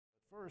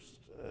First,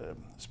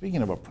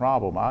 speaking of a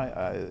problem,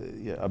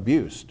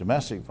 abuse,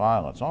 domestic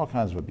violence, all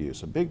kinds of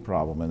abuse, a big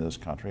problem in this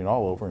country and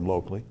all over and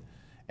locally.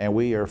 And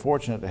we are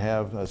fortunate to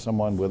have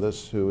someone with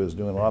us who is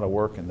doing a lot of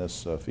work in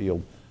this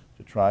field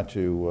to try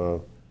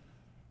to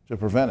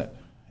prevent it.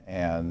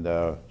 And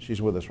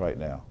she's with us right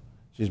now.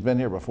 She's been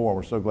here before, and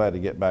we're so glad to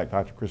get back.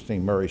 Dr.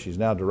 Christine Murray, she's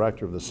now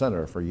director of the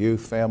Center for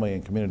Youth, Family,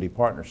 and Community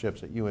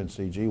Partnerships at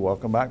UNCG.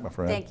 Welcome back, my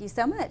friend. Thank you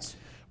so much.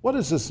 What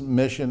is this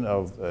mission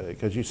of,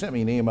 because you sent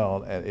me an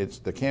email, and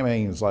the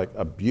campaign is like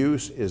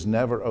Abuse is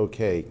Never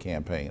Okay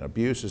campaign.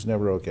 Abuse is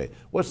never okay.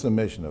 What's the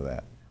mission of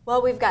that?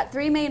 Well, we've got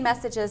three main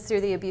messages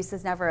through the Abuse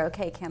is Never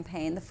Okay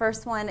campaign. The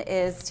first one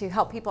is to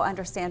help people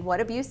understand what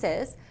abuse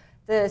is.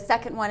 The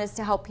second one is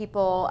to help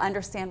people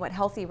understand what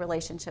healthy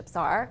relationships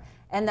are.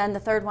 And then the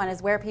third one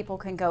is where people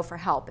can go for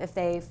help if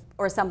they've,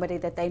 or somebody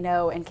that they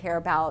know and care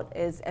about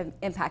is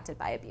impacted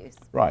by abuse.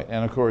 Right,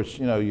 and of course,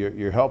 you know,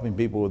 you're helping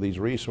people with these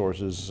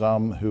resources,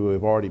 some who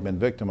have already been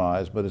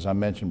victimized, but as I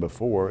mentioned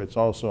before, it's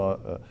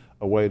also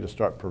a way to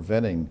start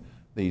preventing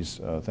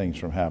these things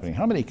from happening.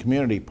 How many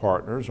community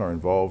partners are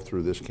involved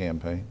through this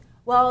campaign?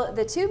 Well,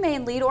 the two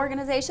main lead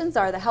organizations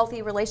are the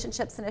Healthy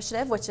Relationships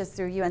Initiative, which is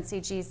through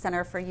UNCG's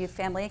Center for Youth,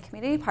 Family, and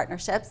Community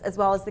Partnerships, as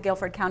well as the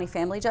Guilford County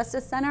Family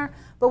Justice Center.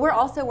 But we're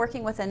also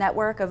working with a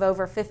network of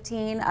over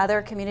 15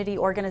 other community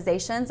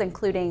organizations,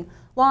 including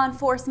law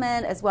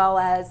enforcement, as well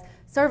as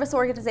service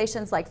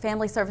organizations like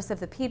Family Service of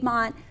the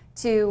Piedmont,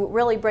 to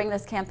really bring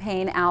this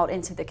campaign out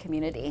into the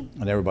community.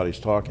 And everybody's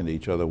talking to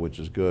each other, which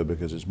is good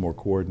because it's more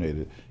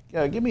coordinated.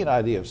 Give me an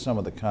idea of some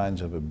of the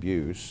kinds of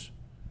abuse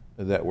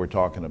that we're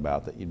talking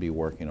about that you'd be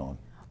working on.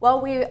 Well,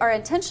 we are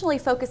intentionally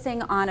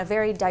focusing on a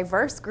very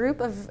diverse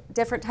group of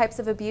different types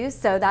of abuse.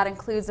 So that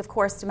includes, of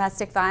course,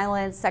 domestic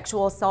violence,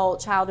 sexual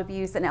assault, child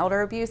abuse, and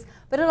elder abuse.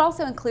 But it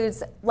also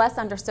includes less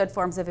understood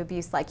forms of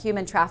abuse like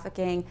human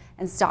trafficking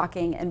and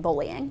stalking and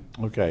bullying.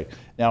 Okay.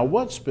 Now,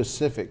 what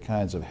specific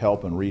kinds of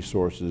help and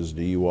resources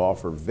do you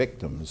offer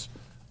victims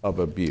of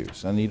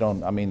abuse? And you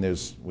don't, I mean,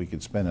 we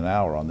could spend an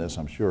hour on this,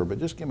 I'm sure, but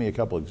just give me a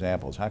couple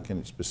examples. How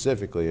can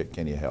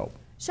you help?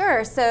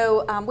 Sure.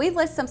 So we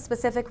list some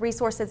specific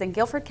resources in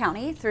Guilford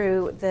County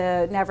through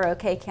the Never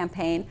Okay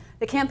campaign.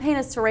 The campaign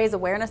is to raise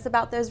awareness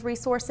about those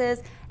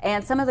resources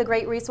and some of the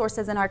great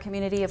resources in our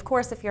community. Of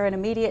course, if you're in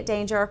immediate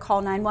danger,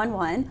 call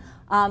 911.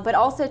 But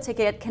also to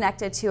get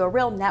connected to a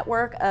real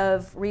network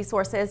of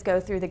resources,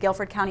 go through the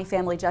Guilford County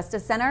Family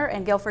Justice Center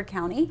in Guilford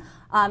County.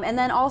 And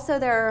then also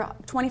there are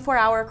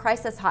 24-hour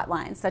crisis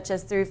hotlines, such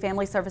as through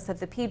Family Service of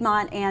the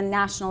Piedmont and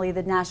nationally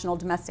the National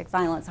Domestic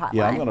Violence Hotline.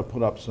 Yeah, I'm going to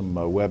put up some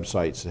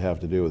websites that have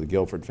to do with the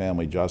Guilford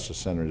Family Justice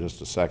Center in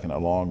just a second,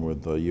 along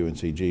with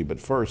UNCG. But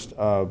first,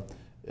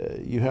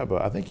 you have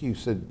I think you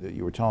said that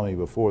you were telling me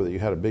before that you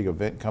had a big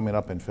event coming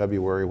up in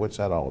February. What's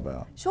that all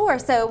about? Sure.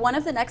 So one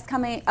of the next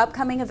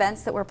upcoming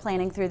events that we're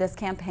planning through this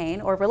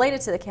campaign, or related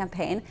to the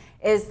campaign,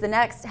 is the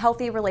next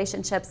Healthy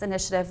Relationships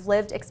Initiative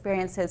Lived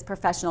Experiences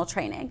Professional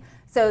Training.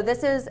 So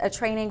this is a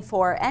training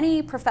for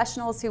any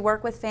professionals who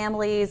work with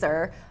families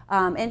or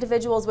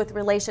individuals with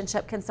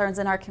relationship concerns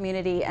in our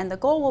community, and the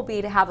goal will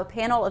be to have a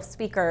panel of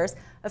speakers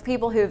of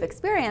people who've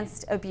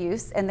experienced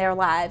abuse in their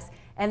lives,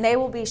 and they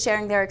will be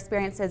sharing their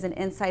experiences and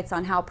insights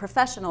on how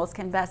professionals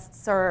can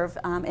best serve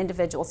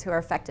individuals who are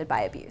affected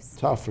by abuse.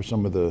 Tough for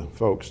some of the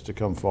folks to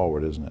come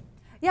forward, isn't it?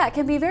 Yeah, it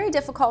can be very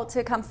difficult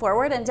to come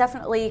forward, and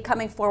definitely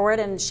coming forward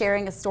and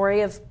sharing a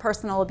story of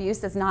personal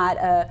abuse is not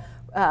a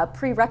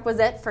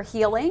prerequisite for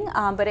healing,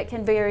 but it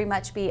can very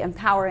much be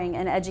empowering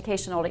and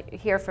educational to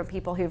hear from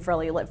people who've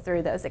really lived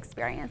through those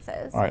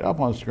experiences. All right,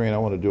 up on the screen I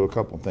want to do a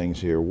couple things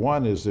here.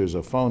 One is there's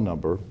a phone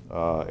number,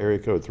 area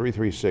code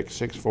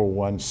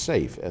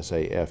 336-641-SAFE,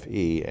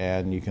 S-A-F-E,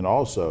 and you can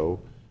also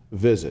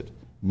visit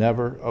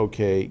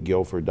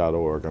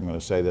neverokaygilford.org. I'm going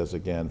to say this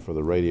again for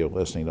the radio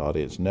listening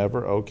audience,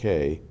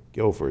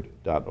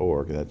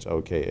 neverokaygilford.org, that's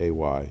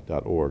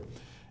O-K-A-Y.org.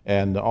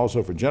 And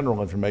also for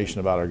general information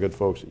about our good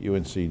folks at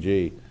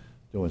UNCG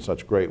doing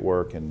such great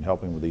work and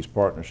helping with these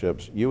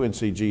partnerships,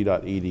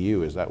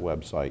 uncg.edu is that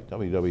website,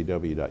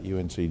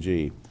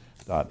 www.uncg.edu.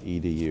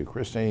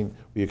 Christine,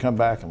 will you come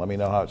back and let me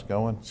know how it's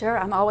going? Sure,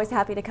 I'm always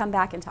happy to come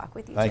back and talk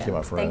with you. Thank you,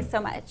 my friend. Thanks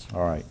so much.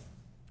 All right,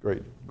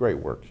 great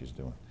work she's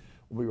doing.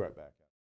 We'll be right back.